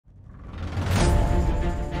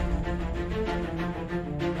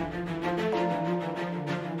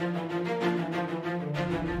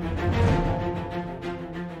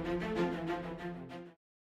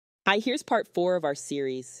Hi, here's part 4 of our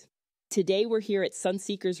series. Today we're here at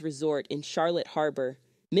Sunseekers Resort in Charlotte Harbor.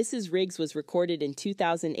 Mrs. Riggs was recorded in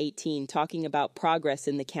 2018 talking about progress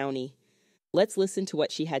in the county. Let's listen to what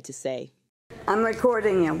she had to say. I'm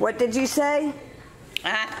recording you. What did you say?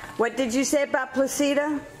 What did you say about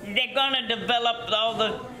Placida? They're going to develop all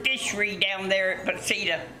the fishery down there at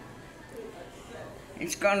Placida.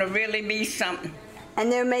 It's going to really be something. And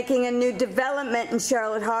they're making a new development in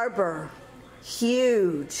Charlotte Harbor.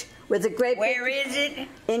 Huge. With a great Where is it?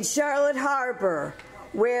 In Charlotte Harbor,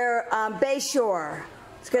 where Bayshore.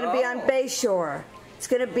 It's going to be on Bayshore. It's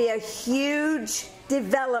going to be a huge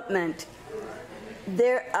development.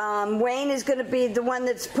 There, Wayne is going to be the one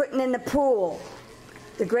that's putting in the pool.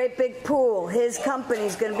 The great big pool. His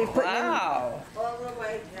company's going to be putting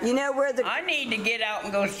in. You know where the. I need to get out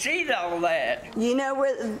and go see all that. You know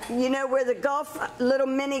where the little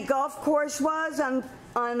mini golf course was on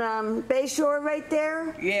Bayshore right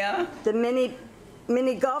there? Yeah. The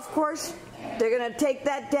mini golf course. They're going to take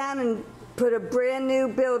that down and put a brand new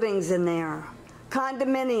buildings in there.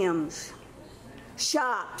 Condominiums,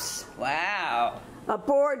 shops. Wow. A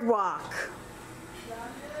boardwalk.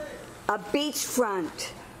 A beachfront,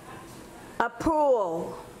 a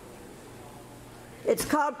pool. It's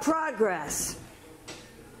called Progress.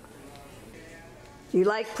 You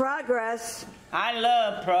like progress? I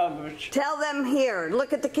love progress. Tell them here.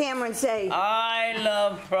 Look at the camera and say. I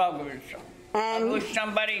love progress. And I wish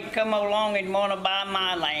somebody would come along and want to buy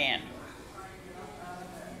my land.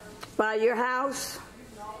 Buy your house?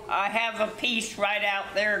 I have a piece right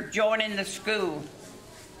out there joining the school.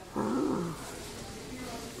 Oh.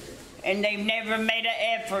 And they've never made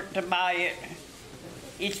an effort to buy it.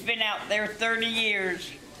 It's been out there 30 years.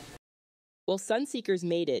 Well, Sunseekers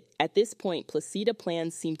made it. At this point, Placida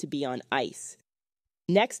plans seem to be on ice.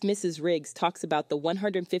 Next, Mrs. Riggs talks about the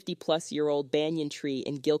 150-plus-year-old banyan tree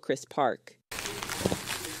in Gilchrist Park.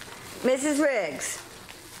 Mrs. Riggs,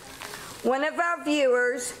 one of our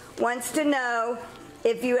viewers wants to know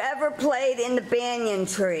if you ever played in the banyan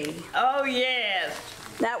tree. Oh, yes.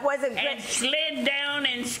 That was a great... And slid down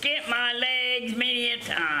and skipped my legs many a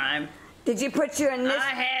time. Did you put your initials...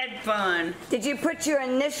 I had fun. Did you put your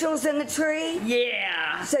initials in the tree?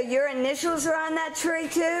 Yeah. So your initials are on that tree,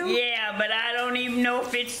 too? Yeah, but I don't even know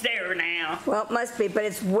if it's there now. Well, it must be, but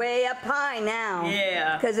it's way up high now.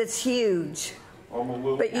 Yeah. Because it's huge.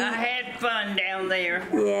 But I had fun down there.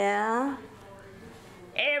 Yeah?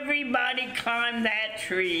 Everybody climbed that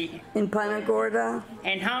tree. In Punta Gorda?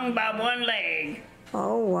 And hung by one leg.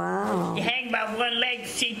 Oh, wow. You hang by one leg to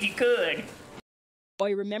see if you could.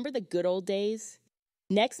 Boy, remember the good old days?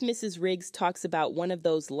 Next, Mrs. Riggs talks about one of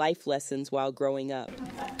those life lessons while growing up.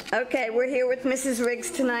 Okay, we're here with Mrs. Riggs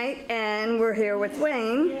tonight, and we're here with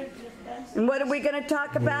Wayne. And what are we going to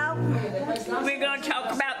talk about? We're going to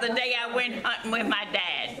talk about the day I went hunting with my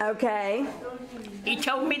dad. Okay. He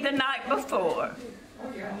told me the night before.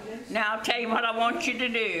 Now, I'll tell you what I want you to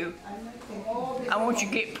do. I want you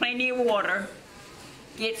to get plenty of water,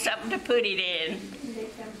 get something to put it in,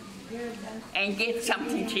 and get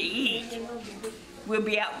something to eat. We'll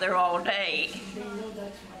be out there all day.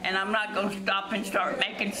 And I'm not going to stop and start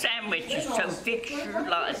making sandwiches, so fix your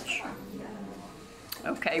lunch.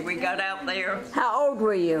 Okay, we got out there. How old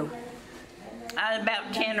were you? I was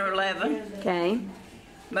about 10 or 11. Okay.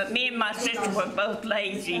 But me and my sister were both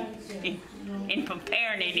lazy in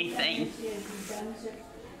preparing anything.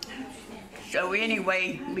 So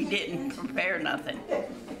anyway, we didn't prepare nothing.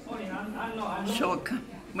 So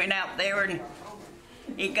went out there and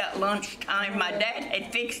it got lunchtime. My dad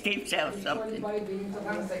had fixed himself something.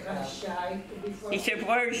 He said,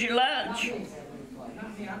 "Where's your lunch?"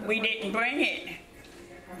 We didn't bring it.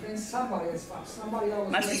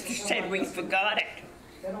 My sister said we forgot it.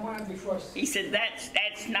 He said,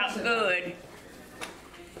 that's not good.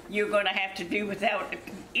 You're going to have to do without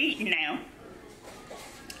eating now.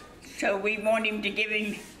 So we want him to give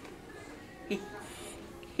him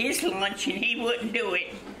his lunch, and he wouldn't do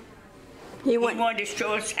it. He wanted to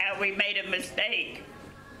show us how we made a mistake.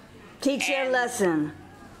 Teach you a lesson.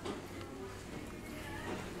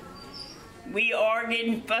 We argued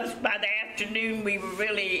and fussed. By the afternoon, we were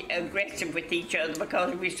really aggressive with each other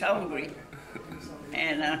because we was hungry.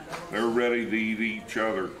 And they're ready to eat each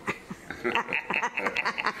other.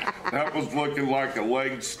 That was looking like a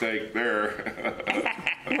leg steak there.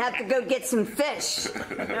 You have to go get some fish.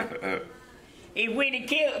 If we'd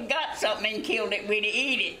have got something and killed it, we'd have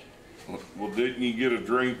eat it. Well, didn't you get a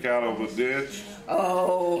drink out of a ditch?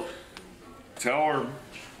 Oh. Tell her,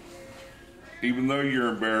 even though you're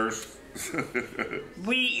embarrassed.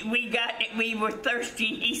 We got it. We were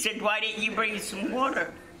thirsty. He said, "Why didn't you bring some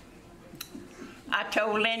water?" I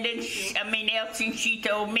told Linda, Elsie, and she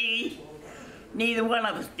told me. Neither one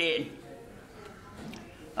of us did.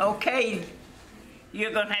 Okay,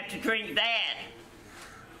 you're gonna have to drink that.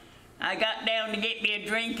 I got down to get me a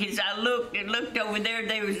drink. As I looked over there,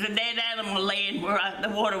 there was a dead animal laying where the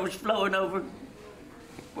water was flowing over,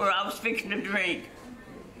 where I was fixing to drink.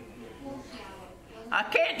 I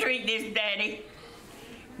can't drink this, Daddy.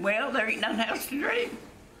 Well, there ain't nothing else to drink.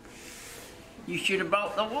 You should have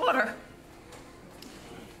brought the water.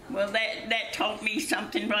 Well, that taught me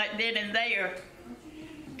something right then and there.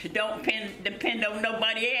 To don't depend on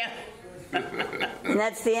nobody else. And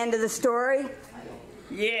that's the end of the story?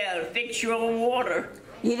 Yeah, fix your own water.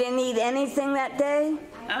 You didn't eat anything that day?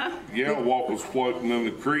 Huh? Yeah, what was floating in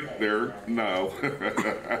the creek there? No.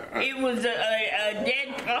 It was a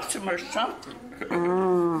dead possum or something.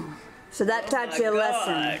 Oh. So that taught you a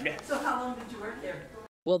lesson. So how long did you work there?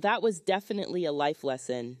 Well, that was definitely a life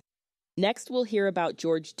lesson. Next, we'll hear about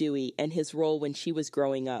George Dewey and his role when she was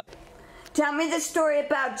growing up. Tell me the story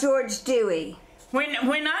about George Dewey. When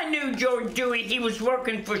I knew George Dewey, he was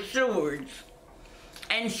working for Seward's.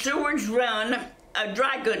 And Seward's run a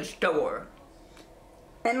dry goods store.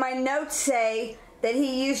 And my notes say that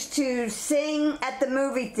he used to sing at the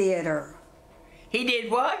movie theater. He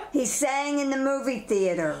did what? He sang in the movie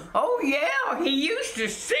theater. Oh, yeah, he used to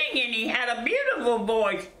sing, and he had a beautiful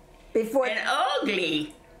voice. And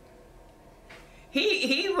ugly.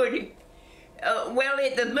 He would, well,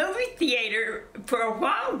 at the movie theater, for a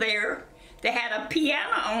while there, they had a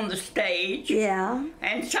piano on the stage. Yeah.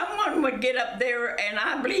 And someone would get up there, and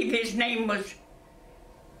I believe his name was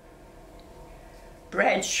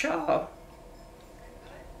Bradshaw.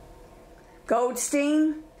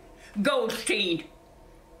 Goldstein? Goldstein.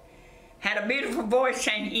 Had a beautiful voice,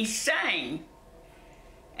 and he sang.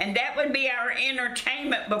 And that would be our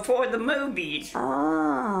entertainment before the movies.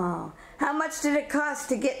 Oh. How much did it cost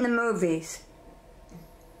to get in the movies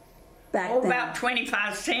back then? About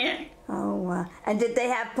 25 cents. Oh, and did they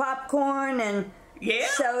have popcorn and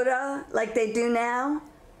soda like they do now?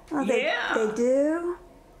 Oh, they do?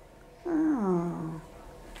 Oh.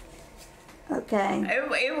 Okay.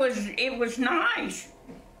 It was nice.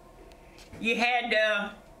 You had,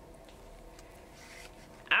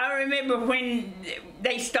 I remember when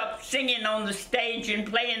they stopped singing on the stage and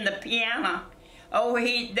playing the piano. Oh,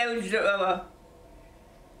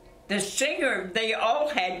 the singer, they all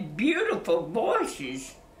had beautiful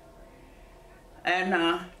voices. And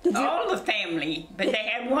all the family, but they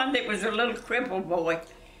had one that was a little crippled boy.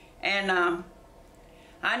 And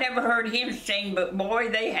I never heard him sing, but boy,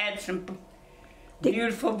 they had some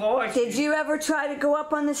beautiful voices. Did you ever try to go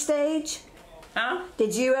up on the stage? Huh?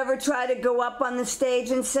 Did you ever try to go up on the stage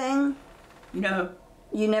and sing? No.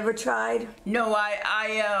 You never tried? No,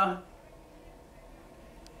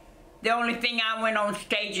 the only thing I went on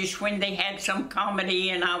stage is when they had some comedy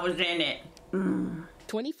and I was in it.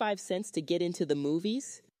 25 cents to get into the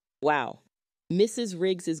movies? Wow. Mrs.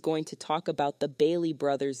 Riggs is going to talk about the Bailey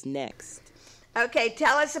brothers next. Okay,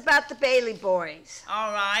 tell us about the Bailey boys.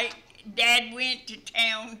 All right. Dad went to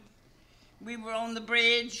town. We were on the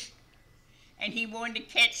bridge, and he wanted to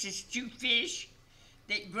catch this jewfish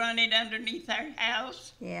that grunted underneath our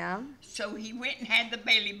house. Yeah. So he went and had the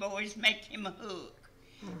Bailey boys make him a hook.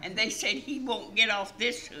 And they said he won't get off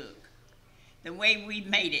this hook the way we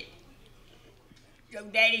made it. So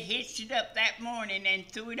Daddy hitched it up that morning and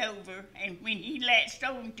threw it over, and when he latched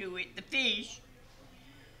onto it, the fish,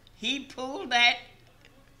 he pulled that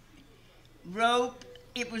rope.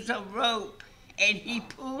 It was a rope, and he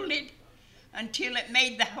pulled it until it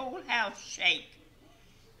made the whole house shake,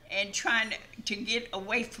 and trying to get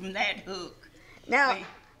away from that hook. Now,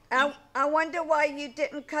 I wonder why you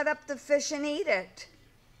didn't cut up the fish and eat it.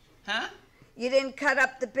 Huh? You didn't cut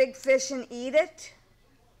up the big fish and eat it?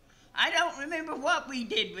 I don't remember what we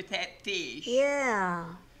did with that fish. Yeah.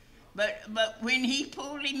 But when he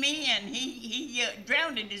pulled him in, he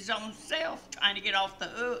drowned his own self trying to get off the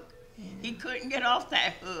hook. Yeah. He couldn't get off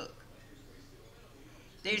that hook.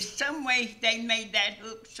 There's some way they made that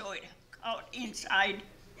hook so it caught inside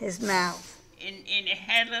his mouth. And it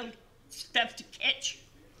had little stuff to catch.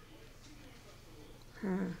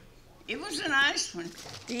 It was a nice one.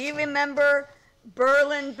 Do you remember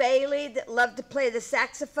Berlin Bailey that loved to play the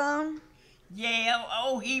saxophone? Yeah,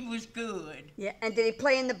 oh, he was good. Yeah, and did he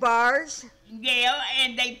play in the bars? Yeah,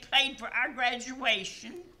 and they played for our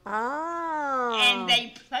graduation. Oh. And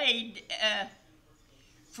they played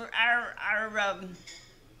for our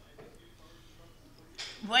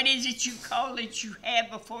what is it you call it you have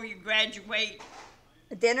before you graduate?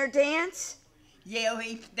 A dinner dance? Yeah,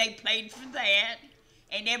 they played for that.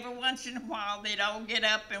 And every once in a while, they'd all get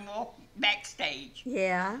up and backstage.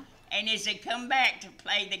 Yeah. And as they come back to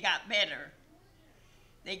play, they got better.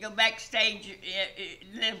 They go backstage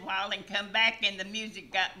a little while and come back, and the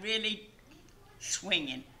music got really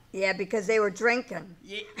swinging. Yeah, because they were drinking.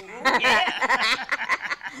 Yeah. Yeah.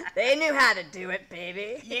 They knew how to do it,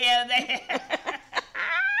 baby. Yeah, they.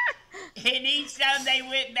 And each time they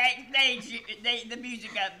went backstage, the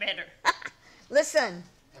music got better. Listen.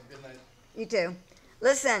 Have a good night. You too.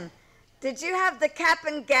 Listen, did you have the cap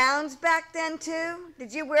and gowns back then too?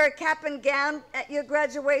 Did you wear a cap and gown at your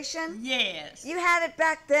graduation? Yes. You had it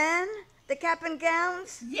back then? The cap and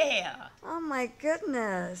gowns? Yeah. Oh my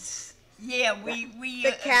goodness. Yeah, we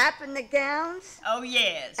The cap and the gowns? Oh,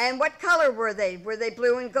 yes. And what color were they? Were they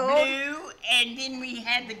blue and gold? Blue, and then we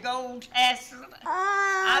had the gold tassel.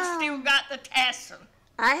 Ah. I've still got the tassel.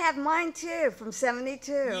 I have mine too, from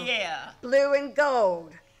 72. Yeah. Blue and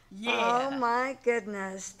gold. Yeah. Oh my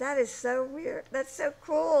goodness. That is so weird. That's so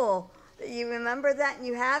cool that you remember that and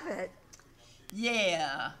you have it.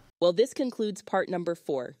 Yeah. Well, this concludes part number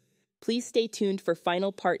 4. Please stay tuned for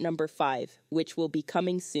final part number 5, which will be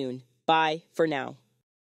coming soon. Bye for now.